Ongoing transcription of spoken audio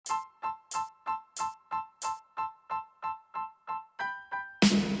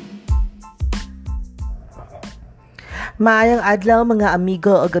Maayong adlaw mga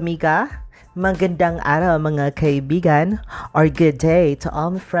amigo o amiga. Magandang araw mga kaibigan, or good day to all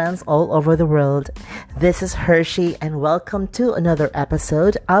my friends all over the world. This is Hershey and welcome to another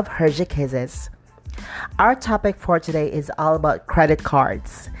episode of Hershey Kisses. Our topic for today is all about credit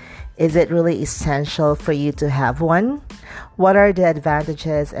cards. Is it really essential for you to have one? What are the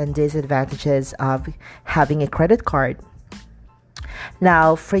advantages and disadvantages of having a credit card?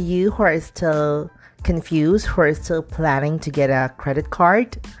 Now, for you who are still confused, who are still planning to get a credit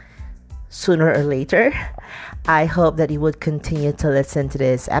card sooner or later, I hope that you would continue to listen to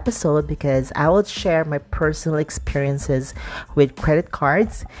this episode because I will share my personal experiences with credit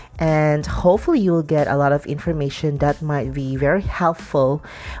cards, and hopefully you will get a lot of information that might be very helpful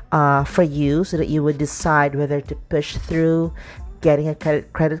for you so that you would decide whether to push through getting a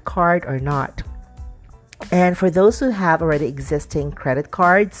credit card or not. And for those who have already existing credit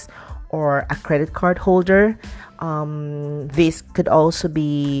cards or a credit card holder, this could also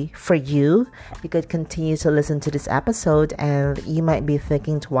be for you. You could continue to listen to this episode and you might be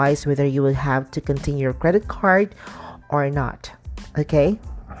thinking twice whether you would have to continue your credit card or not. Okay?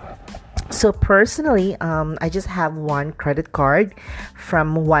 So personally, I just have one credit card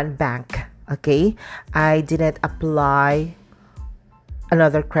from one bank. Okay? I didn't apply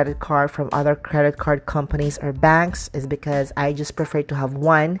another credit card from other credit card companies or banks is because I just prefer to have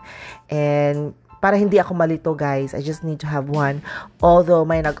one. And para hindi ako malito, guys, I just need to have one. Although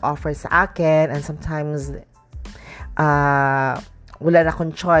may nag-offer sa akin and sometimes wala na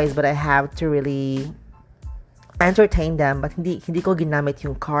akong choice, but I have to really entertain them, but hindi ko ginamit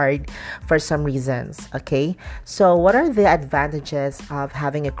yung card for some reasons. Okay? So what are the advantages of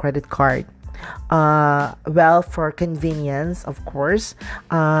having a credit card? Well, for convenience, of course,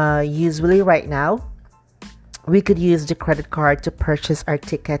 usually right now, we could use the credit card to purchase our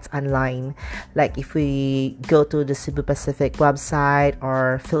tickets online. Like if we go to the Cebu Pacific website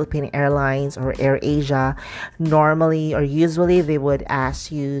or Philippine Airlines or AirAsia, normally or usually they would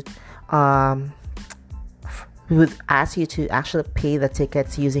ask you to actually pay the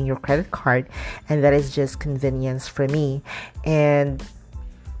tickets using your credit card, and that is just convenience for me. And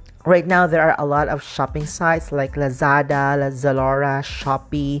right now, there are a lot of shopping sites like Lazada, Zalora,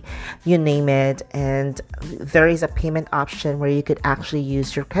 Shopee, you name it. And there is a payment option where you could actually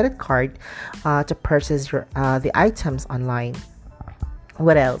use your credit card to purchase the items online.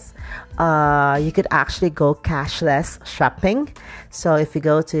 What else? You could actually go cashless shopping. So if you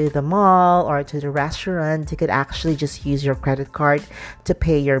go to the mall or to the restaurant, you could actually just use your credit card to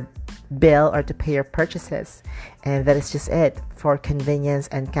pay your bill or to pay your purchases, and that is just it for convenience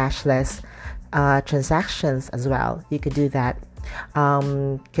and cashless transactions as well. You could do that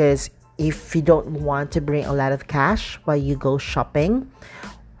because if you don't want to bring a lot of cash while you go shopping,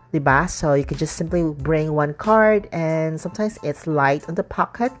 diba? So you could just simply bring one card, and sometimes it's light on the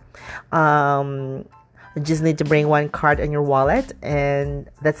pocket. You just need to bring one card on your wallet, and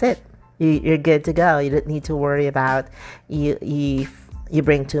that's it. You're good to go. You don't need to worry about you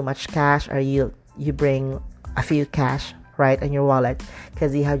bring too much cash or you bring a few cash right on your wallet,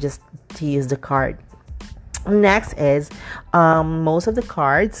 because you have just to use the card. Next is most of the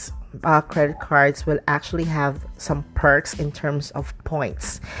cards, credit cards, will actually have some perks in terms of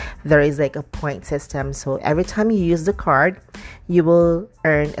points. There is like a point system, so every time you use the card you will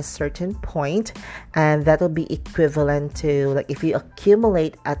earn a certain point, and that will be equivalent to, like, if you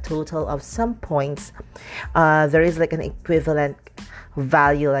accumulate a total of some points, there is like an equivalent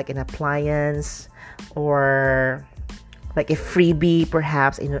value, like an appliance or like a freebie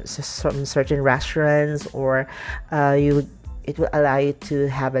perhaps in some certain restaurants, or it will allow you to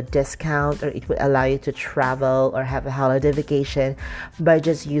have a discount, or it will allow you to travel or have a holiday vacation by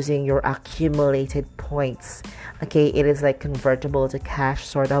just using your accumulated points. Okay, it is like convertible to cash,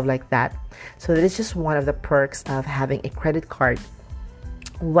 sort of like that. So that is just one of the perks of having a credit card.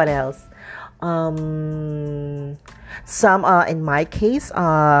 What else? In my case,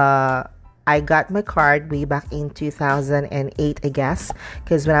 I got my card way back in 2008, I guess,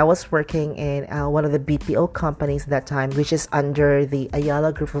 because when I was working in one of the BPO companies that time, which is under the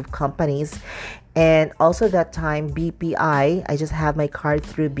Ayala group of companies, and also that time BPI, I just have my card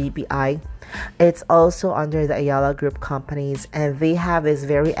through BPI. It's also under the Ayala group companies, and they have this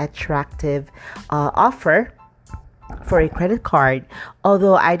very attractive offer for a credit card.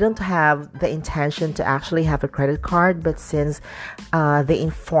 Although I don't have the intention to actually have a credit card, but since they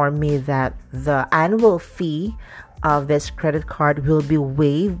informed me that the annual fee of this credit card will be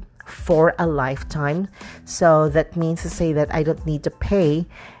waived for a lifetime, so that means to say that I don't need to pay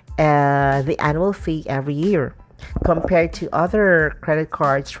the annual fee every year compared to other credit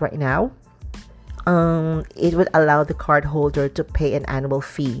cards right now. it would allow the card holder to pay an annual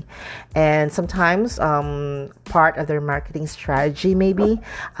fee. And sometimes, part of their marketing strategy, maybe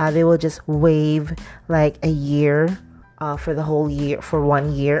they will just waive like a year, for the whole year, for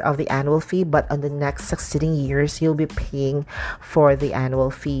 1 year of the annual fee, but on the next succeeding years you'll be paying for the annual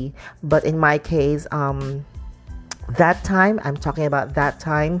fee. But in my case, that time, I'm talking about that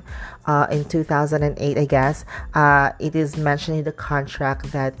time, in 2008, I guess, it is mentioned in the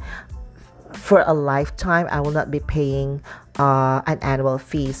contract that for a lifetime I will not be paying an annual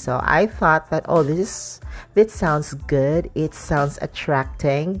fee. So I thought that, oh, this sounds good, it sounds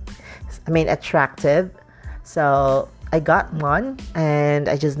attractive. So I got one, and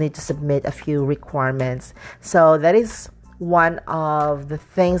I just need to submit a few requirements. So that is one of the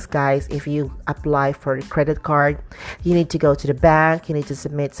things, guys. If you apply for a credit card, you need to go to the bank, you need to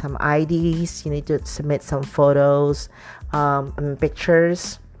submit some IDs, you need to submit some photos, and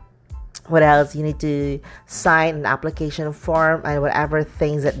pictures. What else? You need to sign an application form and whatever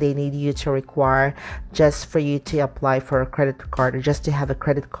things that they need you to require just for you to apply for a credit card, or just to have a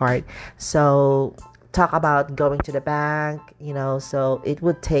credit card. So talk about going to the bank, so it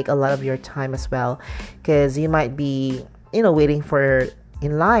would take a lot of your time as well, because you might be, waiting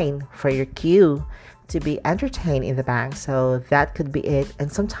in line for your queue to be entertained in the bank. So that could be it.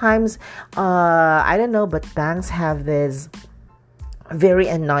 And sometimes, I don't know, but banks have this very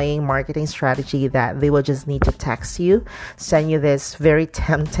annoying marketing strategy that they will just need to text you, send you this very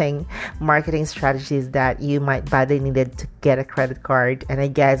tempting marketing strategies that you might badly needed to get a credit card. And I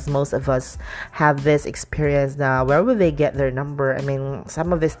guess most of us have this experience now. Where will they get their number? I mean,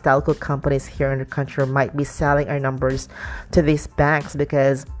 some of these telco companies here in the country might be selling our numbers to these banks,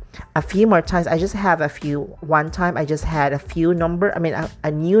 because a few more times, one time I just had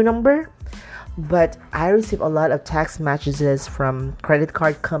a new number, but I received a lot of text messages from credit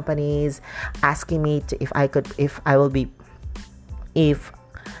card companies asking me if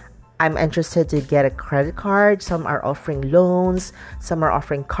I'm interested to get a credit card. Some are offering loans, some are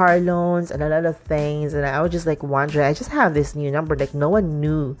offering car loans, and a lot of things. And I was just like wondering, I just have this new number, like no one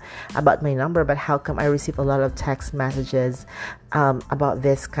knew about my number, but how come I received a lot of text messages about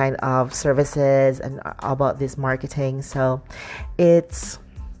this kind of services and about this marketing? So it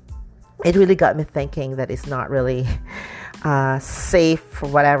really got me thinking that it's not really safe for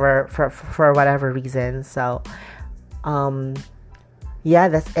whatever reason. So yeah,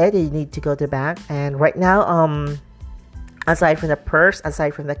 that's it. You need to go to the bank. And right now, aside from the purse,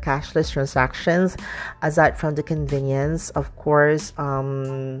 aside from the cashless transactions, aside from the convenience, of course,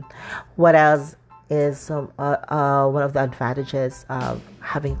 what else is one of the advantages of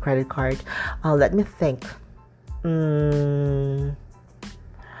having credit card? Let me think.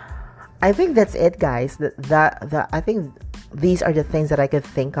 I think that's it, guys. I think these are the things that I could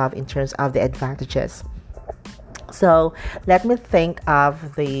think of in terms of the advantages. So let me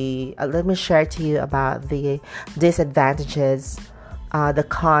share to you about the disadvantages, the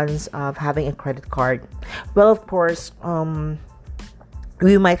cons of having a credit card. Well, of course,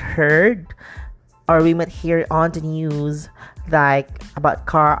 we might hear on the news like about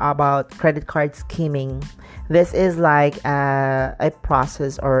credit card scheming. This is like a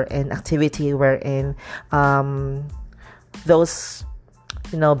process or an activity wherein those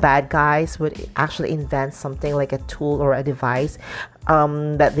bad guys would actually invent something like a tool or a device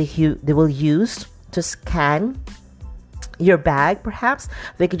that they will use to scan your bag. Perhaps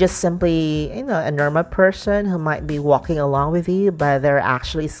they could just simply, a normal person who might be walking along with you, but they're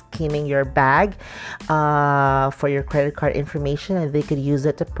actually skimming your bag for your credit card information, and they could use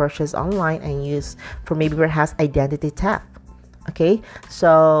it to purchase online and use for maybe perhaps identity theft. Okay,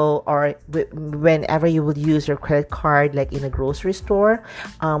 so or whenever you would use your credit card, like in a grocery store,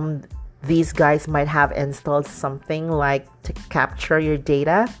 these guys might have installed something like to capture your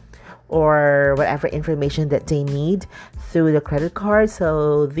data or whatever information that they need through the credit card.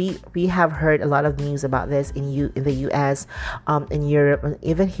 So we have heard a lot of news about this in the US, in Europe, and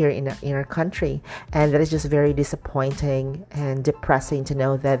even here in our country, and that is just very disappointing and depressing to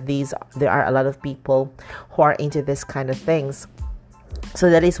know that there are a lot of people who are into this kind of things. So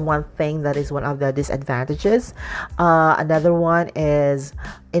that is one thing, that is one of the disadvantages. Another one is,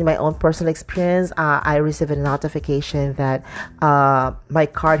 in my own personal experience, I received a notification that my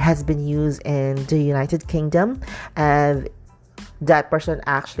card has been used in the United Kingdom, and that person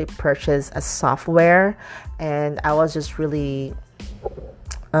actually purchased a software, and I was just really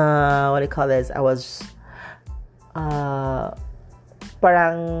what do you call this? I was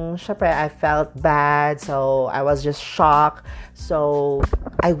parang syempre I felt bad, so I was just shocked. So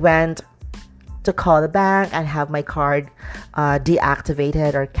I went to call the bank and have my card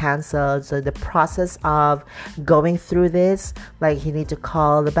deactivated or canceled. So the process of going through this, like you need to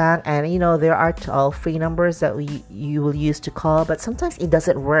call the bank, and there are toll-free numbers that you will use to call, but sometimes it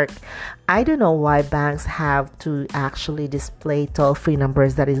doesn't work. I don't know why banks have to actually display toll-free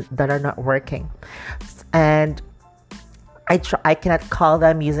numbers that are not working, and I cannot call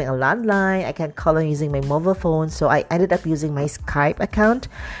them using a landline. I can't call them using my mobile phone. So I ended up using my Skype account.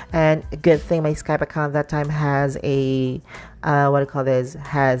 And a good thing, my Skype account that time has a, what do you call this?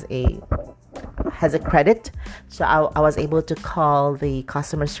 Has a credit. So I was able to call the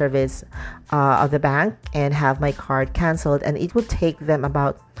customer service of the bank and have my card canceled. And it would take them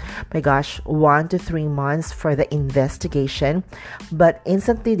about, my gosh, 1 to 3 months for the investigation. But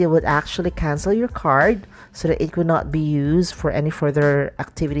instantly they would actually cancel your card so that it could not be used for any further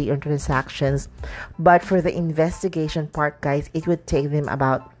activity or transactions. But for the investigation part, guys, it would take them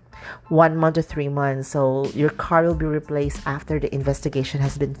about 1 month to 3 months. So your card will be replaced after the investigation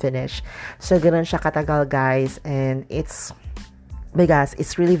has been finished. So ganun siya katagal, guys, and it's because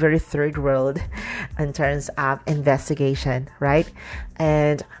it's really very third world in terms of investigation, right?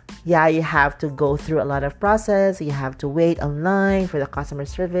 And yeah, you have to go through a lot of process. You have to wait online for the customer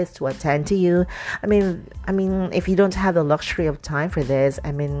service to attend to you. I mean, if you don't have the luxury of time for this,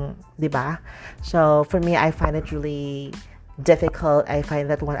 diba? So for me, I find it really difficult. I find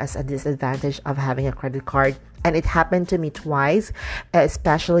that one as a disadvantage of having a credit card. And it happened to me twice,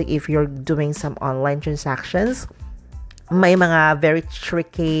 especially if you're doing some online transactions. May mga very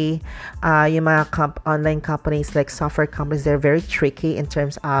tricky, yung mga online companies like software companies, they're very tricky in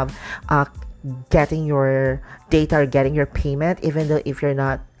terms of getting your data or getting your payment, even though if you're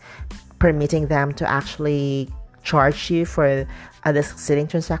not permitting them to actually charge you for the succeeding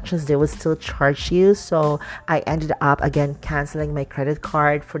transactions, they will still charge you. So I ended up again canceling my credit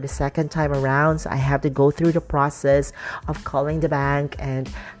card for the second time around. So I have to go through the process of calling the bank and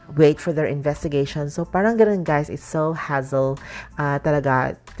wait for their investigation. So parang ganun, guys, it's so hassle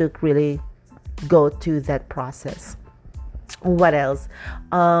talaga to really go to that process. What else?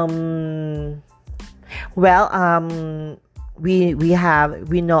 We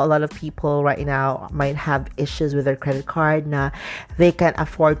know a lot of people right now might have issues with their credit card na they can't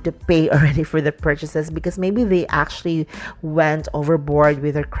afford to pay already for the purchases because maybe they actually went overboard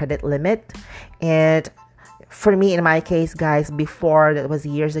with their credit limit. And for me, in my case, guys, before, that was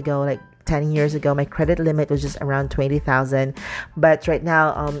years ago, like 10 years ago, my credit limit was just around 20,000. But right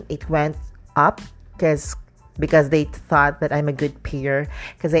now, it went up because they thought that I'm a good payer.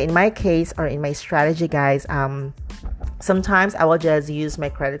 Because in my case, or in my strategy, guys, sometimes I will just use my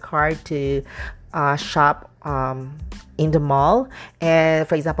credit card to shop in the mall. And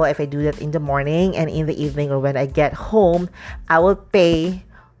for example, if I do that in the morning and in the evening or when I get home, I will pay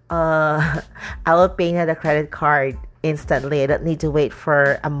na the credit card instantly. I don't need to wait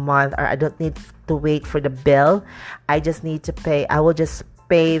for a month, or I don't need to wait for the bill. I just need to pay. I will just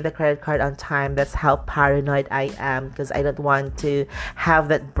pay the credit card on time. That's how paranoid I am, because I don't want to have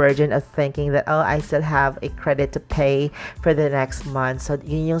that burden of thinking that, I still have a credit to pay for the next month. So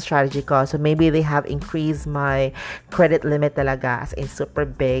yun yung strategy ko. So maybe they have increased my credit limit talaga as in super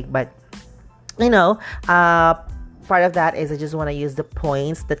big, but part of that is I just want to use the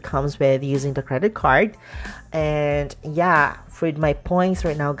points that comes with using the credit card. And yeah, for my points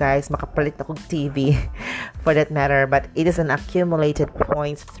right now, guys, makapalit akong TV for that matter, but it is an accumulated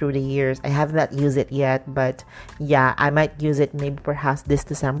points through the years. I have not used it yet, but yeah, I might use it maybe perhaps this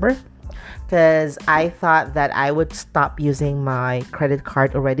December, because I thought that I would stop using my credit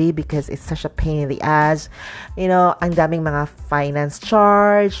card already because it's such a pain in the ass. Ang daming mga finance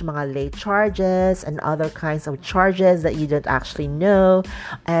charge, mga late charges, and other kinds of charges that you don't actually know.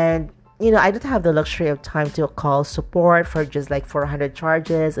 And I don't have the luxury of time to call support for just like 400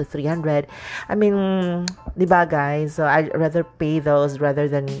 charges or 300. Diba, guys? So I'd rather pay those rather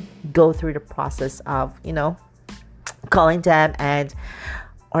than go through the process of, calling them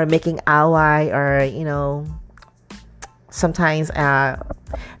or making away, or sometimes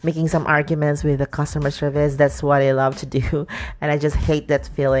making some arguments with the customer service. That's what I love to do, and I just hate that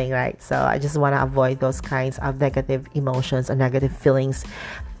feeling, right? So I just want to avoid those kinds of negative emotions or negative feelings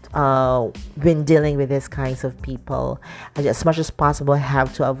when dealing with these kinds of people. As much as possible, I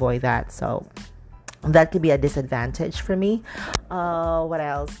have to avoid that. So that could be a disadvantage for me. What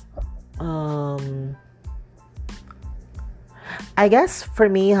else? I guess for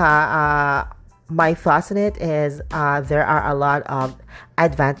me, my thoughts on it is there are a lot of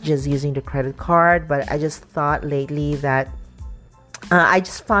advantages using the credit card, but I just thought lately that I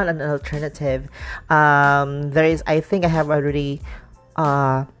just found an alternative. I think I have already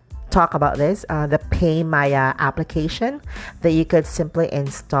talk about this, the PayMaya application that you could simply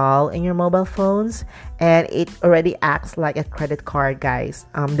install in your mobile phones, and it already acts like a credit card, guys.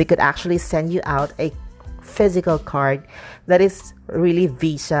 They could actually send you out a physical card that is really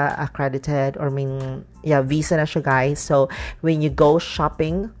Visa accredited, or Visa na siya, guys. So when you go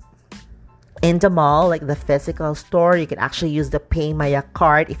shopping in the mall, like the physical store, you can actually use the PayMaya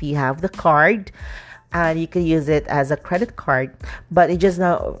card if you have the card, and you can use it as a credit card. But it just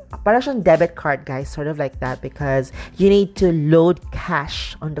now parang siyang debit card, guys, sort of like that, because you need to load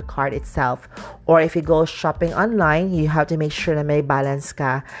cash on the card itself. Or if you go shopping online, you have to make sure na may balance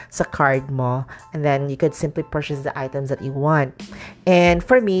ka sa card mo, and then you could simply purchase the items that you want. And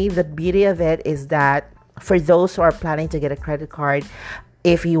for me, the beauty of it is that for those who are planning to get a credit card,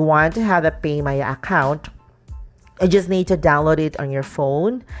 if you want to have a PayMaya account, you just need to download it on your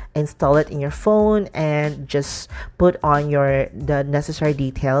phone, install it in your phone, and just put on the necessary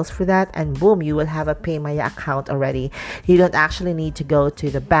details for that, and boom, you will have a PayMaya account already. You don't actually need to go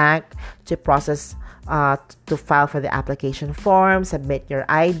to the bank to process to file for the application form, submit your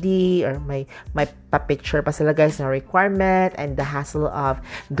ID, or my picture pa sila, guys, na requirement, and the hassle of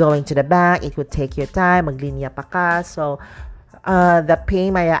going to the bank. It would take your time, maglinya pa ka. So the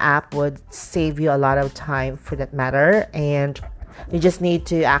PayMaya app would save you a lot of time for that matter, and you just need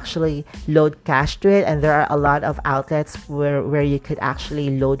to actually load cash to it. And there are a lot of outlets where you could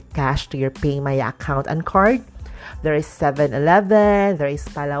actually load cash to your PayMaya account and card. There is 7-Eleven, there is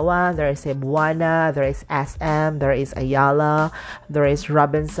Palawan, there is Cebuana, there is SM, there is Ayala, there is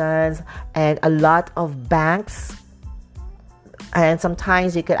Robinsons, and a lot of banks. And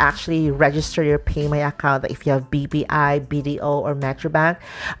sometimes you could actually register your PayMaya account if you have BPI, BDO, or Metrobank.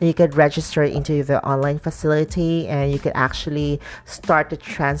 You could register it into the online facility, and you could actually start to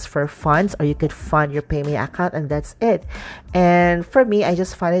transfer funds, or you could fund your PayMaya account, and that's it. And for me, I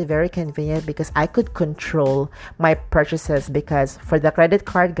just find it very convenient because I could control my purchases. Because for the credit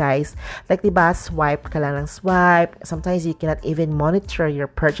card, guys, like diba, swipe ka lang ng swipe. Sometimes you cannot even monitor your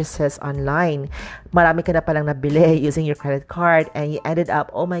purchases online. Marami ka na palang nabili using your credit card, and you ended up,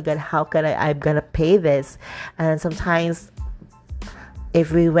 oh my god, how can I'm gonna pay this? And sometimes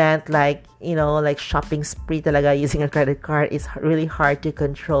if we went like shopping spree talaga using a credit card, it's really hard to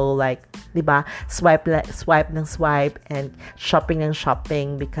control, like diba, swipe ng swipe and shopping ng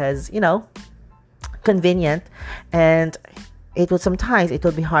shopping, because convenient, and sometimes it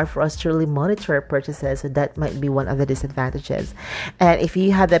will be hard for us to really monitor purchases. So that might be one of the disadvantages. And if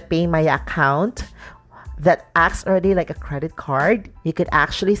you have the PayMaya account that acts already like a credit card, you could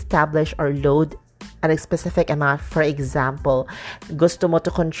actually establish or load at a specific amount. For example, gusto mo to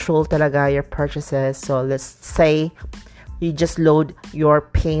control talaga your purchases. So let's say you just load your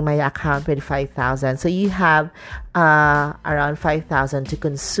PayMaya account with 5,000. So you have around 5,000 to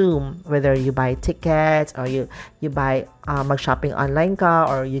consume, whether you buy tickets, or you buy mag-shopping online ka,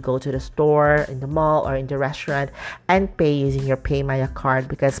 or you go to the store, in the mall, or in the restaurant, and pay using your PayMaya card,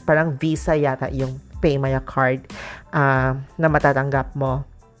 because parang Visa yata yung PayMaya card na matatanggap mo.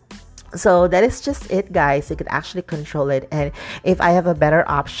 So that is just it, guys. You could actually control it. And if I have a better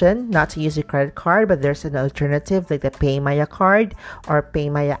option not to use your credit card, but there's an alternative like the PayMaya card or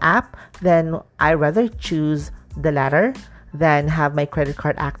PayMaya app, then I rather choose the latter than have my credit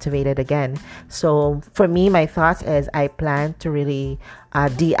card activated again. So for me, my thoughts is I plan to really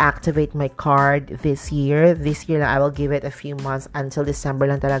deactivate my card this year. This year, I will give it a few months until December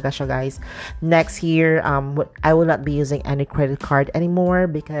lang talaga siya, guys. Next year, I will not be using any credit card anymore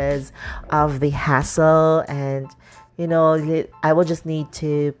because of the hassle, and I will just need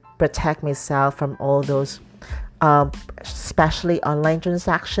to protect myself from all those especially online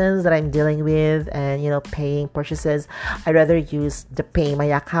transactions that I'm dealing with, and paying purchases. I'd rather use the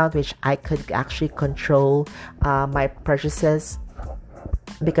PayMaya account, which I could actually control my purchases,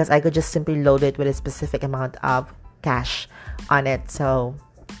 because I could just simply load it with a specific amount of cash on it. So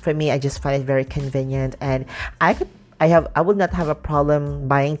for me, I just find it very convenient, and I would not have a problem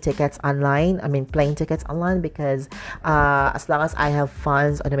buying tickets online. Plane tickets online, because as long as I have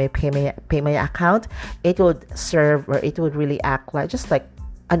funds on my PayMaya account, it would serve, or it would really act like just like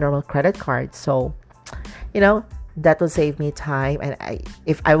a normal credit card. So, that will save me time. And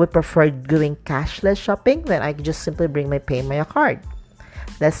if I would prefer doing cashless shopping, then I could just simply bring my PayMaya card.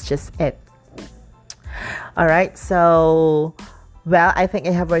 That's just it. All right, so. Well, I think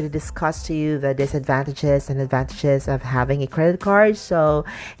I have already discussed to you the disadvantages and advantages of having a credit card. So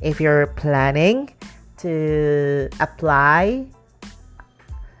if you're planning to apply,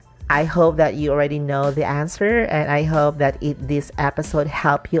 I hope that you already know the answer, and I hope that this episode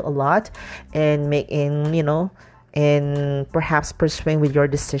helped you a lot in in perhaps pursuing with your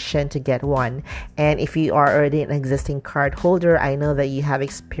decision to get one. And if you are already an existing card holder, I know that you have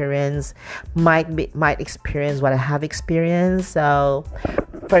experience, might experience what I have experienced. So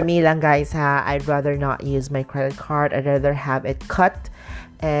for me lang guys I'd rather not use my credit card. I'd rather have it cut,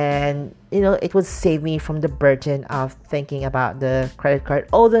 and it would save me from the burden of thinking about the credit card.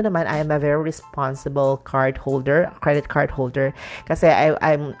 Although naman I am a very responsible credit card holder, kasi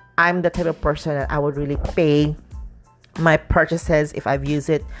I'm the type of person that I would really pay my purchases if I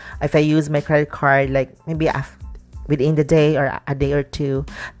use my credit card, like maybe within the day or a day or two.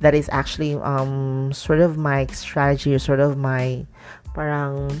 That is actually sort of my strategy, or sort of my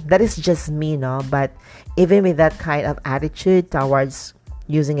parang, that is just me, no? But even with that kind of attitude towards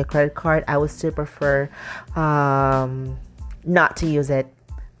using a credit card, I would still prefer not to use it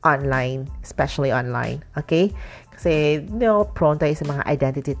online, especially online, okay? Kasi, prone tayo sa mga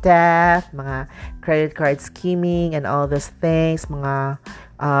identity theft, mga credit card scheming, and all those things, mga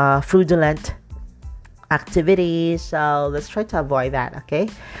fraudulent activities. So let's try to avoid that, okay?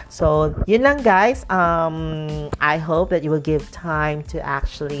 So yun lang guys. I hope that you will give time to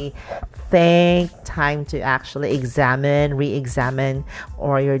actually think, time to actually re-examine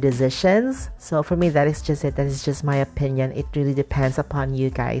or your decisions. So for me, that is just it. That is just my opinion. It really depends upon you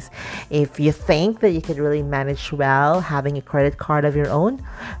guys. If you think that you could really manage well having a credit card of your own,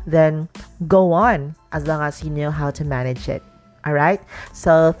 then go on, as long as you know how to manage it. All right.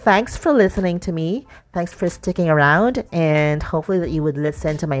 So thanks for listening to me. Thanks for sticking around, and hopefully that you would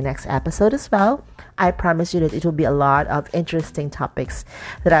listen to my next episode as well. I promise you that it will be a lot of interesting topics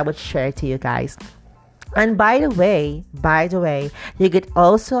that I would share to you guys. And by the way, you could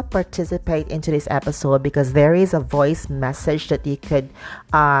also participate into this episode, because there is a voice message that you could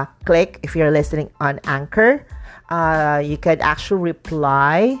click if you're listening on Anchor. You could actually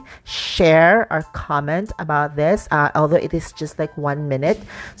reply, share, or comment about this, although it is just like 1 minute.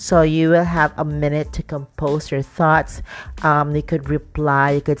 So you will have a minute to compose your thoughts. You could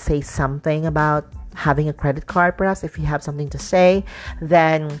reply, you could say something about having a credit card. Perhaps if you have something to say,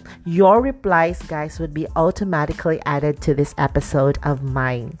 then your replies, guys, would be automatically added to this episode of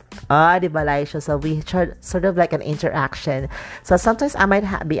mine. Di ba, Laisha? So we sort of like an interaction. So sometimes I might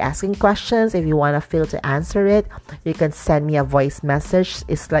be asking questions. If you want to feel to answer it, you can send me a voice message.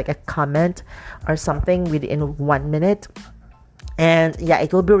 It's like a comment or something within 1 minute. And yeah,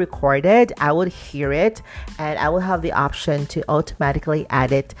 it will be recorded. I would hear it, and I will have the option to automatically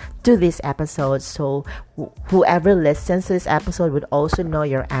add it to this episode. So whoever listens to this episode would also know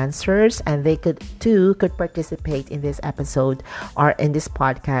your answers, and they could participate in this episode or in this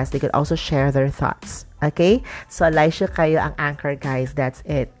podcast. They could also share their thoughts. Okay? So Laisha kayo ang anchor, guys. That's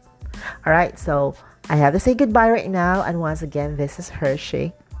it. All right. So I have to say goodbye right now. And once again, this is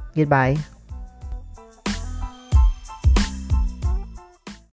Hershey. Goodbye.